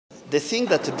the thing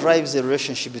that drives the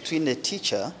relationship between a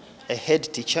teacher, a head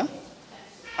teacher,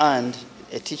 and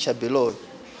a teacher below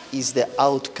is the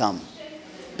outcome.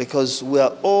 Because we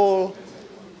are all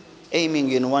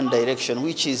aiming in one direction,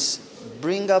 which is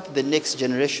bring up the next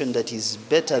generation that is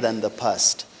better than the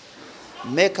past.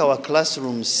 Make our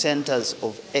classrooms centers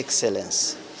of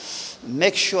excellence.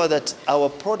 Make sure that our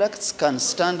products can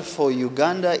stand for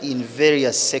Uganda in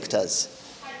various sectors.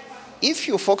 If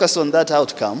you focus on that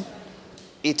outcome,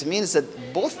 it means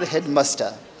that both the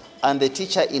headmaster and the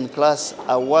teacher in class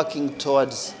are working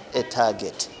towards a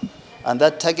target. And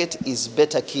that target is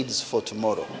better kids for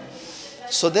tomorrow.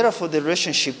 So therefore, the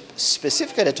relationship,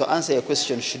 specifically to answer your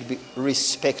question, should be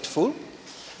respectful,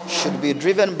 should be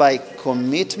driven by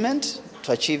commitment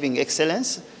to achieving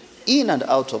excellence in and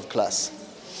out of class.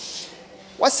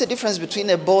 What's the difference between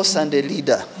a boss and a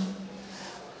leader?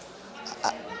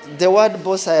 The word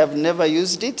boss, I have never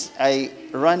used it. I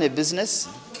run a business.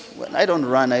 Well, I don't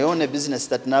run. I own a business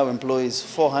that now employs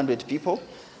 400 people,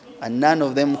 and none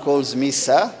of them calls me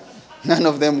sir. None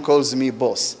of them calls me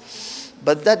boss.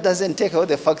 But that doesn't take away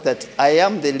the fact that I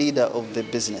am the leader of the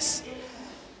business.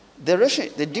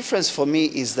 The difference for me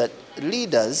is that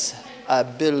leaders are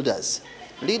builders.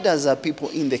 Leaders are people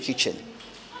in the kitchen.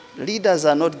 Leaders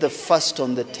are not the first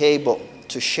on the table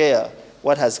to share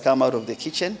what has come out of the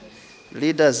kitchen.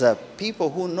 Leaders are people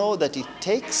who know that it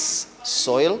takes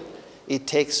soil, it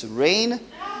takes rain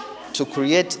to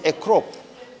create a crop.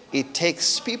 It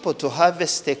takes people to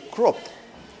harvest a crop.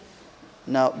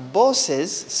 Now,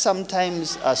 bosses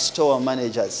sometimes are store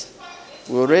managers.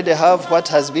 We already have what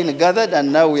has been gathered,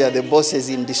 and now we are the bosses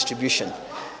in distribution.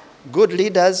 Good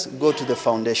leaders go to the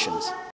foundations.